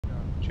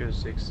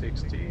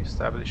2660,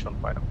 establish on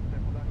final.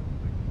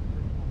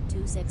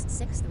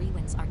 2663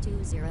 winds are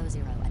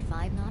 200 at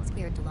 5 knots,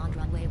 cleared to land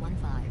runway 15.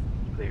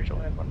 Clear to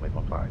land runway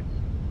 15.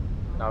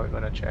 Now we're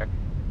gonna check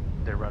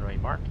the runway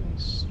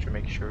markings to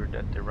make sure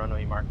that the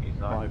runway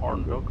markings are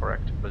on the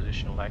correct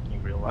position like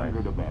in real life.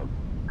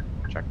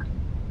 Check.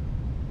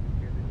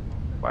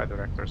 Flight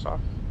directors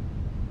off.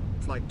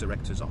 Flight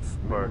directors off.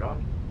 Bird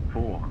on.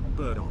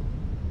 Bird on.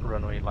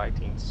 Runway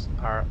lightings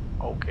are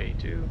okay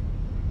too.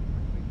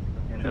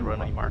 And the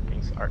runway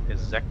markings are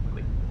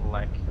exactly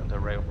like on the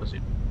rail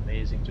position.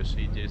 Amazing to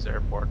see this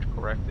airport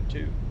corrected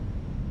too.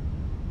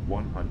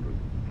 100.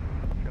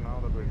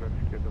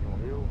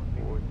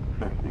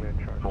 50,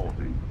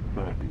 40,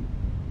 30,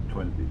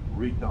 20,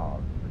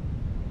 retard.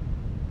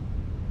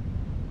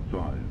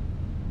 5.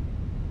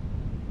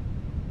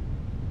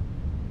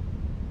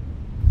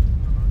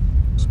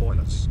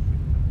 Spoilers.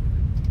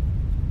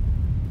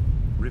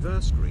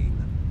 Reverse green.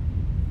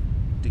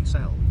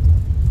 Decel.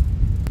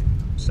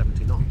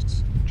 70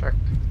 knots. Checked.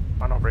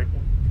 Manual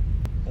braking.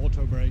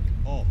 Auto brake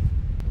off.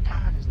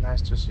 It's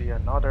nice to see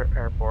another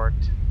airport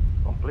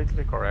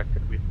completely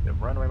corrected with the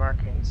runway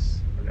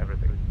markings and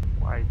everything.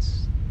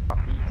 Whites,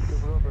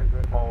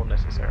 all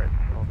necessary.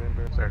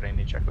 Is there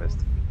any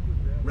checklist?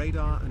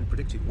 Radar and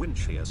predictive wind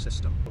shear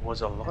system. It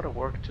was a lot of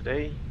work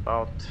today,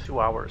 about 2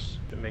 hours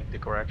to make the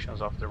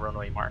corrections of the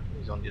runway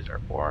markings on this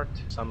airport.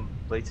 Some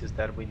places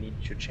that we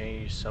need to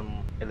change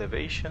some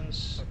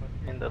elevations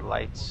and the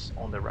lights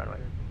on the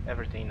runway.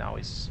 Everything now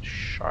is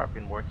sharp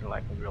and working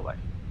like in real life.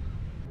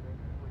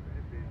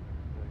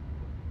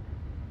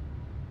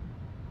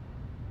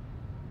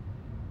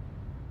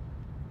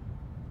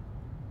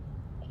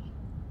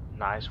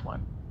 Nice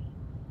one.